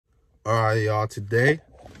All right, y'all. Today,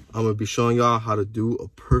 I'm gonna be showing y'all how to do a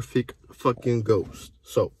perfect fucking ghost.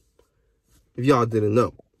 So, if y'all didn't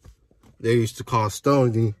know, they used to call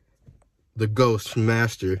Stoney the Ghost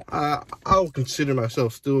Master. I would consider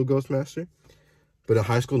myself still a Ghost Master, but in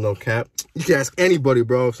high school, no cap. You can ask anybody,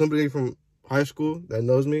 bro. If somebody from high school that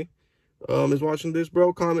knows me is watching this,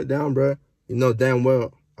 bro, comment down, bro. You know damn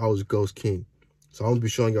well I was Ghost King. So I'm gonna be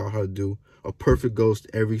showing y'all how to do a perfect ghost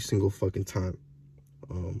every single fucking time.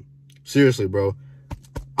 Seriously, bro.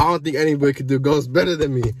 I don't think anybody could do ghosts better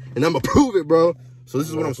than me, and I'm gonna prove it, bro. So this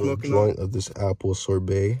is what I'm smoking. Joint of this apple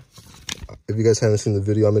sorbet. If you guys haven't seen the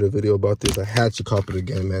video, I made a video about this. I had to cop it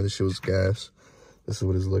again, man. This shit was gas. This is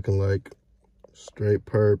what it's looking like. Straight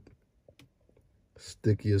perp,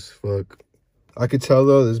 sticky as fuck. I could tell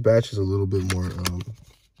though this batch is a little bit more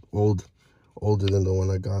older than the one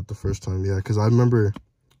I got the first time. Yeah, because I remember,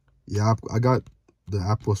 yeah, I got the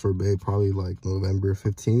apple sorbet probably like November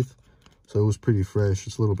 15th. So it was pretty fresh.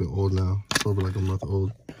 It's a little bit old now. It's over like a month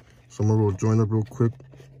old. So I'm gonna join up real quick.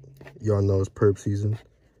 Y'all know it's perp season.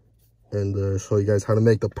 And show you guys how to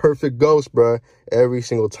make the perfect ghost, bruh. Every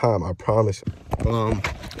single time, I promise. I'm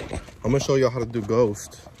gonna show y'all how to do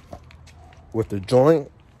ghost with the joint.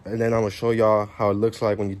 And then I'm gonna show y'all how it looks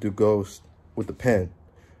like when you do ghost with the pen.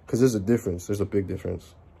 Cause there's a difference. There's a big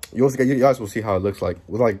difference. You guys will see how it looks like.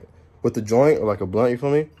 With the joint or like a blunt, you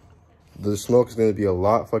feel me? The smoke is going to be a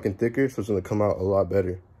lot fucking thicker, so it's going to come out a lot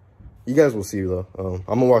better. You guys will see, though. I'm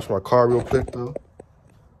going to wash my car real quick, though.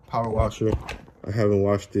 Power washer. I haven't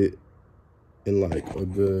washed it in, like, a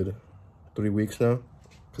good 3 weeks now.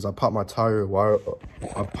 Because I popped my tire a while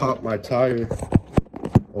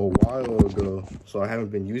ago, so I haven't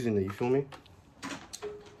been using it, you feel me?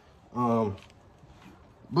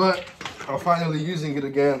 But I'm finally using it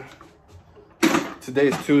again.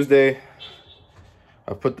 Today's Tuesday.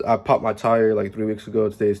 I popped my tire like 3 weeks ago.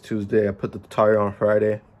 Today is Tuesday. I put the tire on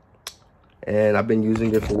Friday. And I've been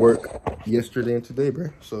using it for work yesterday and today, bro.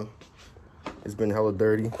 So it's been hella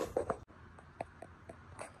dirty.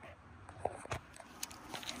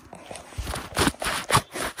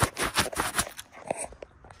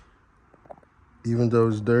 Even though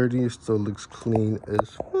it's dirty, it still looks clean as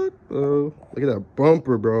fuck, bro. Look at that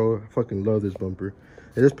bumper, bro. I fucking love this bumper.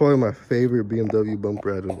 It is probably my favorite BMW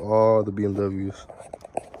bumper out of all the BMWs.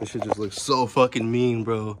 This shit just looks so fucking mean,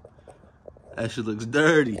 bro. That shit looks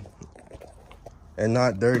dirty. And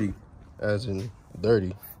not dirty, as in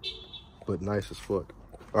dirty, but nice as fuck.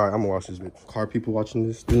 All right, I'm gonna wash this bitch. Car people watching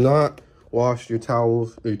this, do not wash your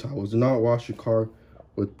towels. Do not wash your car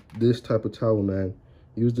with this type of towel, man.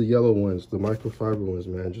 Use the yellow ones, the microfiber ones,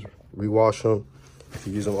 man. Just rewash them. If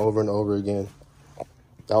you use them over and over again,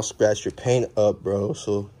 that'll scratch your paint up, bro.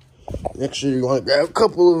 So make sure you want to grab a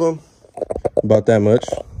couple of them, about that much,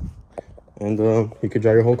 and you can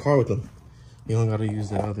dry your whole car with them. You don't gotta use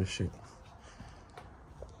that other shit.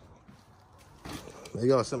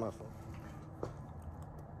 Maybe I'll send my phone.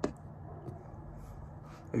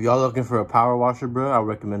 If y'all looking for a power washer, bro, I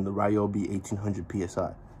recommend the Ryobi 1800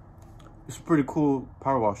 PSI. It's a pretty cool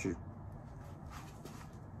power washer.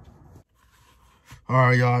 All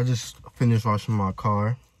right, y'all, I just finished washing my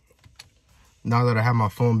car. Now that I have my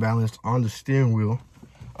phone balanced on the steering wheel,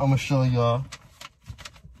 I'm gonna show y'all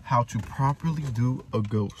how to properly do a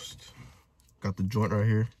ghost. Got the joint right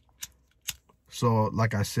here. So,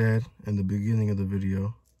 like I said in the beginning of the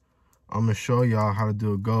video, I'm gonna show y'all how to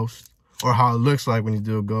do a ghost, or how it looks like when you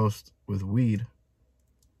do a ghost with weed,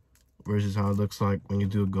 versus how it looks like when you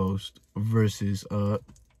do a ghost versus a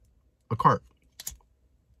cart.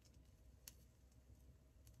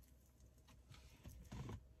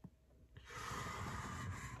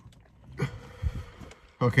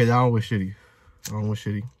 Okay, that one was shitty. That one was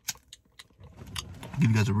shitty. Give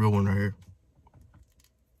you guys a real one right here.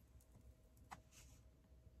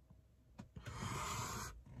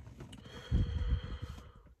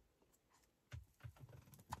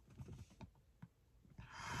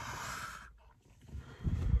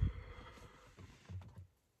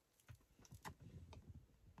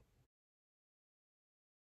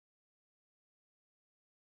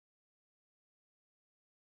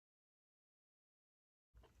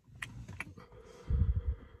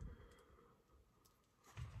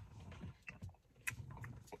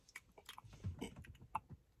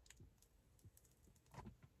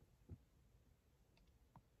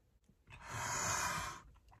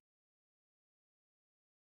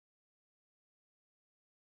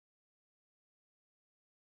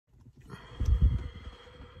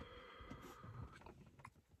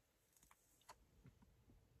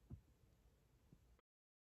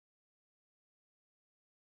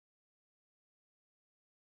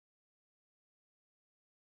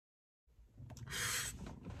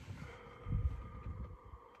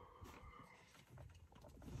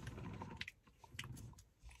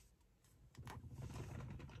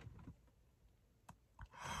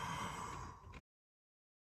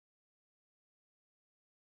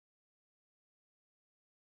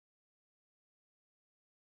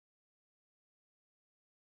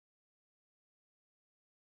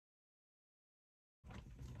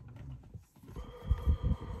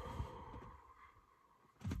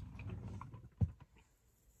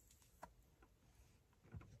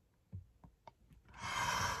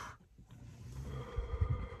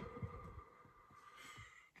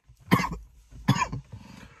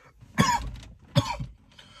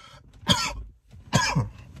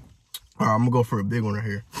 All right, I'm gonna go for a big one right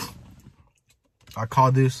here. I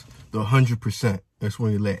call this the 100%. That's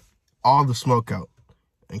when you let all the smoke out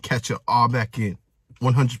and catch it all back in.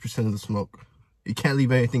 100% of the smoke. You can't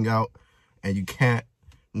leave anything out, and you can't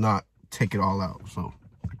not take it all out. So,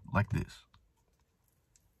 like this.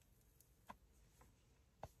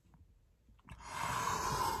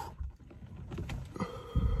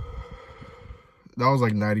 That was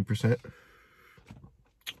like 90%.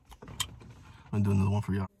 I'm doing another one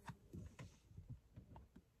for y'all.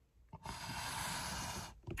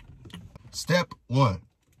 Step 1.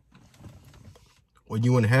 When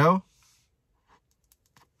you inhale,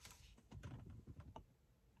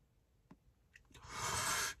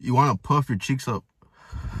 you want to puff your cheeks up,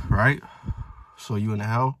 right? So you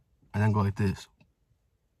inhale and then go like this.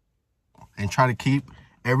 And try to keep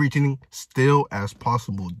everything still as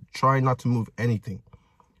possible. Try not to move anything.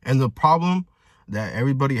 And the problem that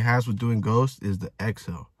everybody has with doing ghosts is the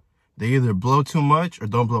exhale. They either blow too much or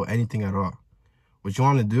don't blow anything at all. What you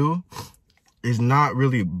want to do is not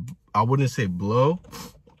really, I wouldn't say blow.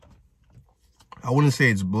 I wouldn't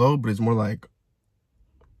say it's blow, but it's more like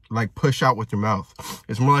push out with your mouth.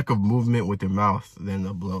 It's more like a movement with your mouth than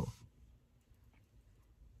a blow.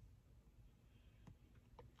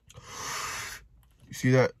 You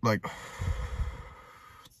see that? Like,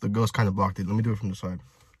 the ghost kind of blocked it. Let me do it from the side.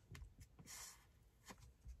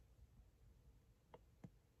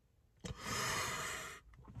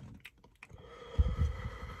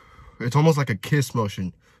 It's almost like a kiss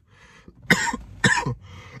motion.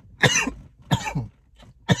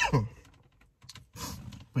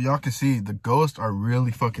 But y'all can see the ghosts are really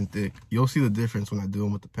fucking thick. You'll see the difference when I do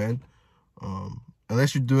them with the pen.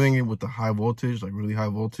 Unless you're doing it with the high voltage, like really high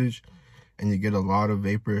voltage, and you get a lot of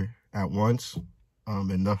vapor at once,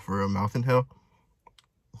 enough for a mouth inhale,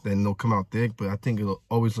 then they'll come out thick. But I think it'll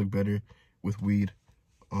always look better with weed,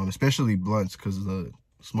 especially blunts, because the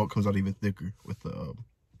smoke comes out even thicker with the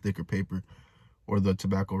thicker paper, or the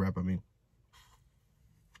tobacco wrap, I mean.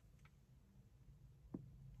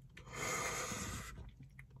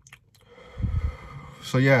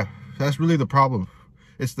 So yeah, that's really the problem.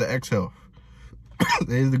 It's the exhale.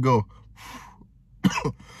 They either go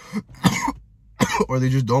or they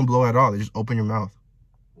just don't blow at all. They just open your mouth.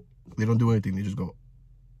 They don't do anything. They just go.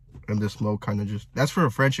 And the smoke kind of just, that's for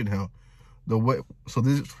a French inhale. The way, so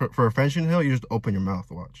this is for a French inhale, you just open your mouth,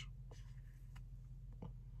 watch.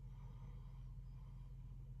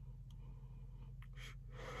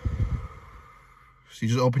 So you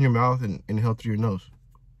just open your mouth and inhale through your nose.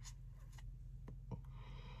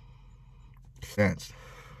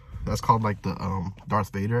 That's called like the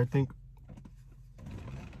Darth Vader, I think.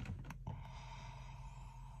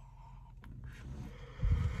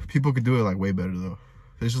 People could do it like way better though.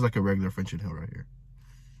 This is like a regular French inhale right here.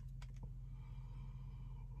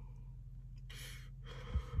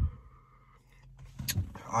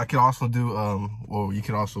 I could also do well, you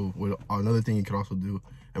could also, another thing you could also do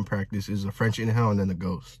and practice is a French inhale and then a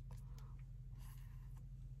ghost.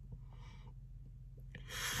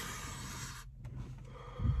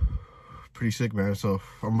 Pretty sick, man. So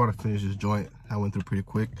I'm about to finish this joint. I went through pretty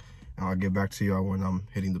quick, and I'll get back to y'all when I'm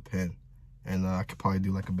hitting the pen, and I could probably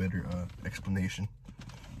do like a better explanation.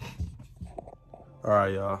 All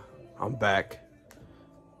right, y'all, I'm back.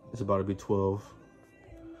 It's about to be 12.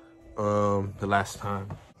 The last time,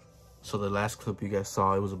 so the last clip you guys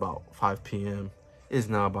saw, it was about 5 p.m. It's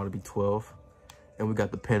now about to be 12, and we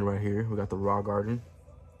got the pen right here. We got the Raw Garden.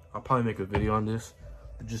 I'll probably make a video on this,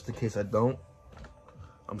 but just in case I don't,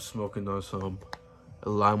 I'm smoking on some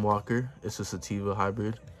Lime Walker. It's a sativa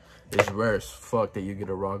hybrid. It's rare as fuck that you get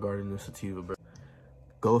a Raw Garden and sativa, bro.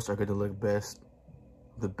 Ghosts are gonna look best.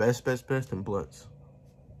 The best in blunts.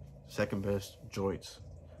 Second best, joints.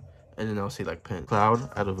 And then I'll say like pen. Cloud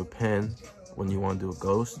out of a pen when you want to do a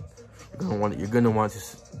ghost. You're gonna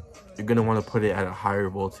want to put it at a higher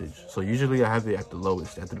voltage. So usually I have it at the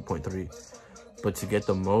lowest at 3.3. But to get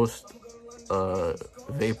the most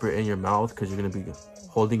vapor in your mouth, because you're gonna be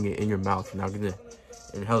holding it in your mouth, you're not gonna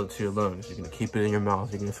inhale it to your lungs. You're gonna keep it in your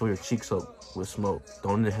mouth. You're gonna fill your cheeks up with smoke.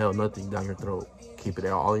 Don't inhale nothing down your throat. Keep it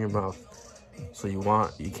all in your mouth. So you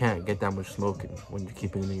can't get that much smoking when you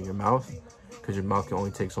keep it in your mouth, because your mouth can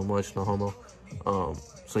only take so much, no homo.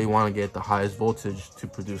 So you want to get the highest voltage to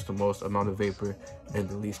produce the most amount of vapor in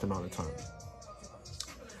the least amount of time.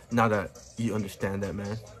 Now that you understand that,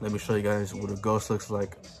 man, let me show you guys what a ghost looks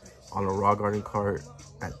like on a Raw Garden cart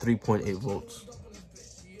at 3.8 volts.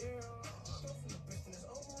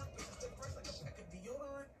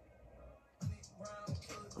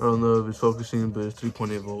 I don't know if it's focusing, but it's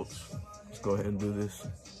 3.8 volts. Let's go ahead and do this.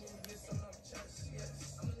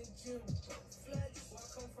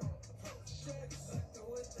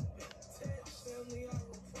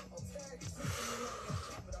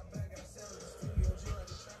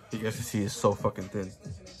 You guys can see it's so fucking thin.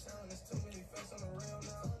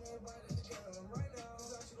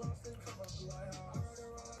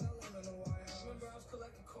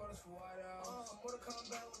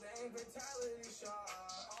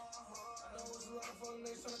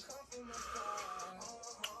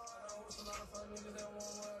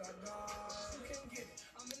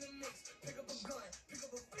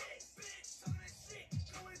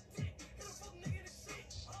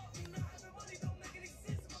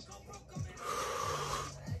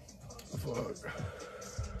 Fuck.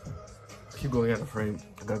 Keep going out of frame.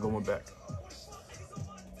 I gotta go my back.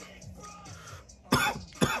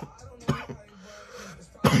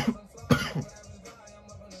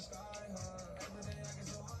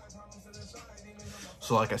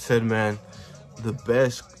 So like I said, man, the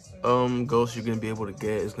best ghost you're gonna be able to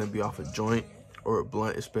get is gonna be off a joint or a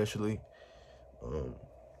blunt, especially.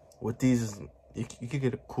 With these, you could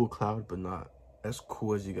get a cool cloud, but not as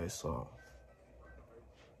cool as you guys saw.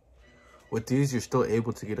 With these, you're still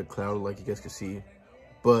able to get a cloud like you guys can see,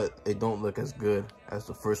 but they don't look as good as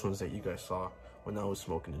the first ones that you guys saw when I was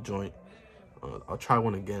smoking the joint. I'll try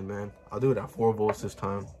one again, man. I'll do it at 4 volts this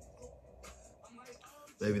time.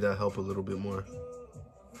 Maybe that'll help a little bit more.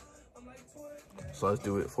 So let's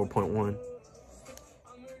do it, 4.1.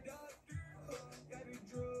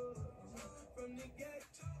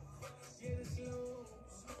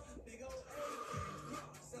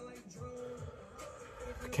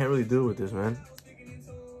 I can't really do it with this, man.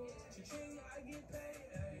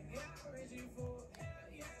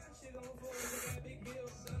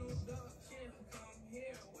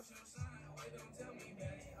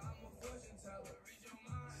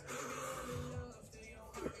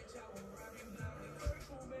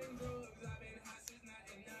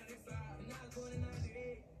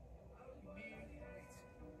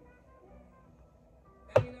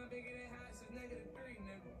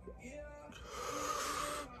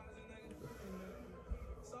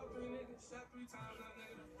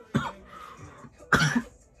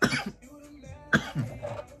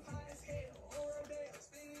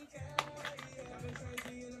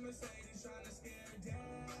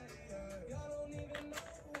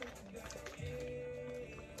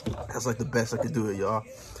 That's like the best I could do it, y'all.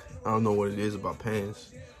 I don't know what it is about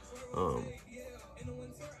pens.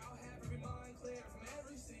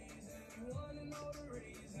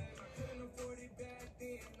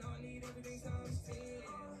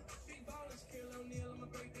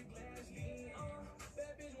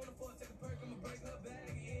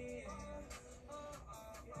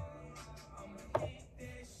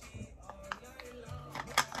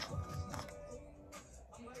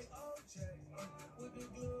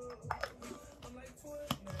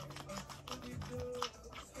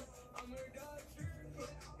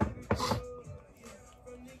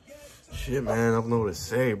 Shit, man, I don't know what to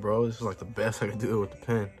say, bro. This is like the best I could do it with the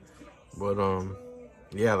pen. But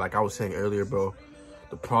yeah, like I was saying earlier, bro,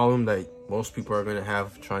 the problem that most people are gonna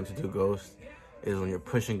have trying to do ghost is when you're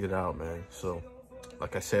pushing it out, man. So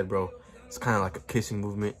like I said, bro, it's kind of like a kissing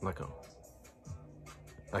movement, like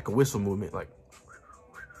a whistle movement, like,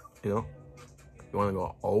 you know, you want to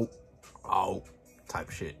go oh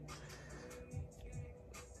type shit.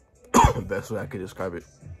 Best way I could describe it.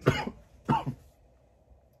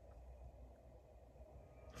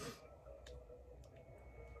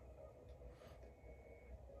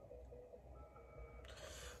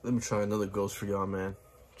 Let me try another ghost for y'all, man.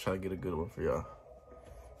 Try to get a good one for y'all.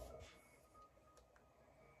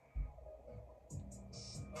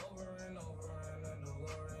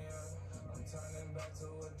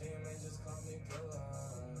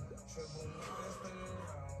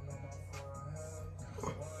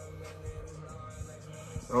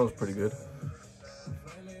 That was pretty good.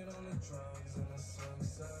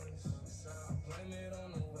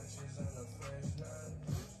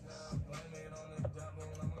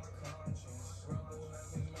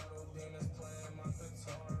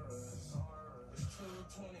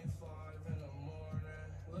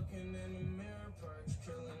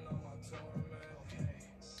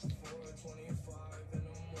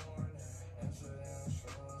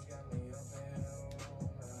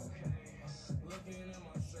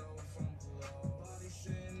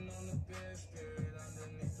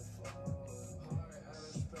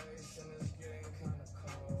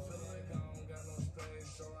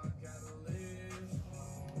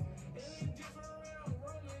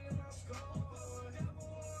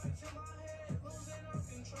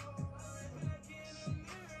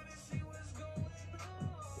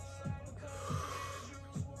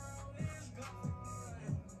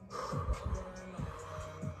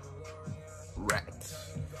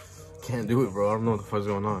 Rats. Can't do it, bro. I don't know what the fuck's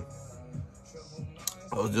going on.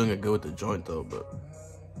 I was doing it good with the joint though, but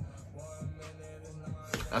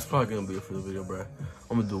that's probably gonna be it for the video, bro.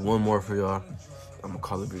 I'm gonna do one more for y'all. I'm gonna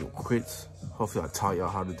call the video quits. Hopefully I taught y'all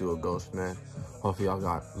how to do a ghost, man. Hopefully y'all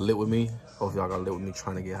got lit with me. Hopefully y'all got lit with me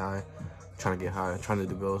trying to get high. Trying to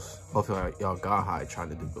do ghosts. Hopefully y'all got high trying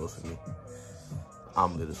to do ghosts with me.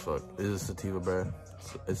 I'm lit as fuck. This is sativa, bro.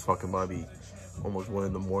 It's fucking about to be almost 1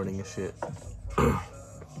 in the morning and shit.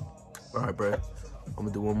 Alright, bro. I'm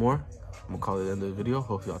gonna do one more. I'm gonna call it the end of the video.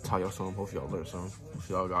 Hopefully y'all taught y'all something. Hopefully y'all learned something.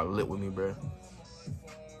 Hopefully y'all got lit with me, bro.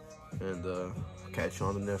 And catch you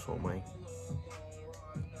on the next one, man.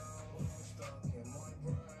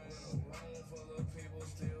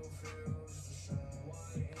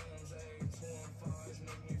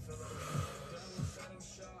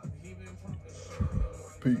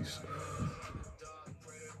 Peace.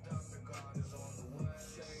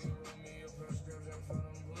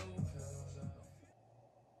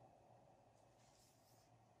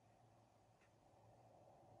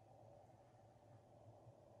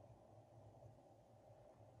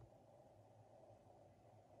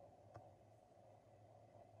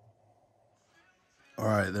 All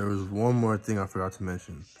right, there was one more thing I forgot to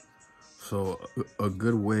mention. So a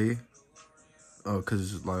good way,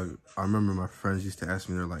 cause like I remember my friends used to ask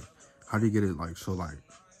me, they're like, "How do you get it like so like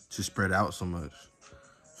to spread out so much?"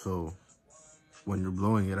 So when you're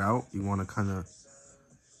blowing it out, you want to kind of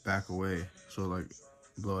back away. So like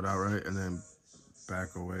blow it out right, and then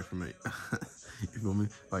back away from it. You feel me?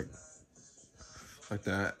 Like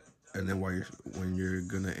that, and then when you're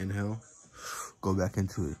gonna inhale, go back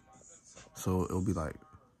into it. So it'll be like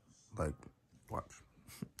watch.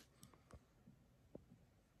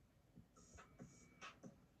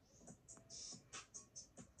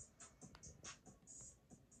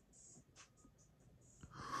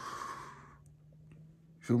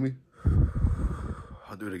 Feel me?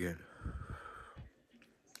 I'll do it again.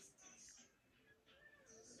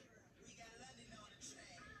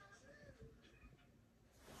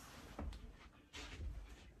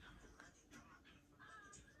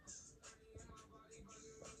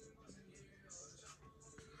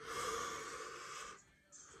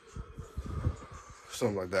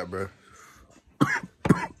 Something like that, bro.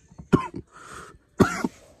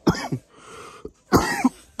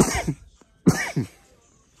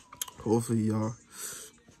 Hopefully y'all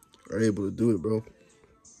are able to do it, bro.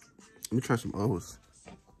 Let me try some O's.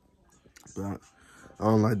 But I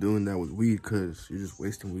don't like doing that with weed because you're just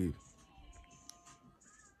wasting weed.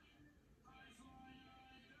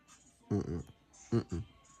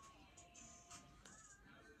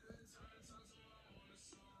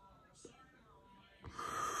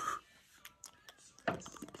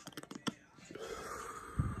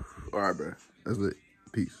 All right, bro. That's it.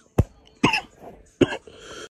 Peace.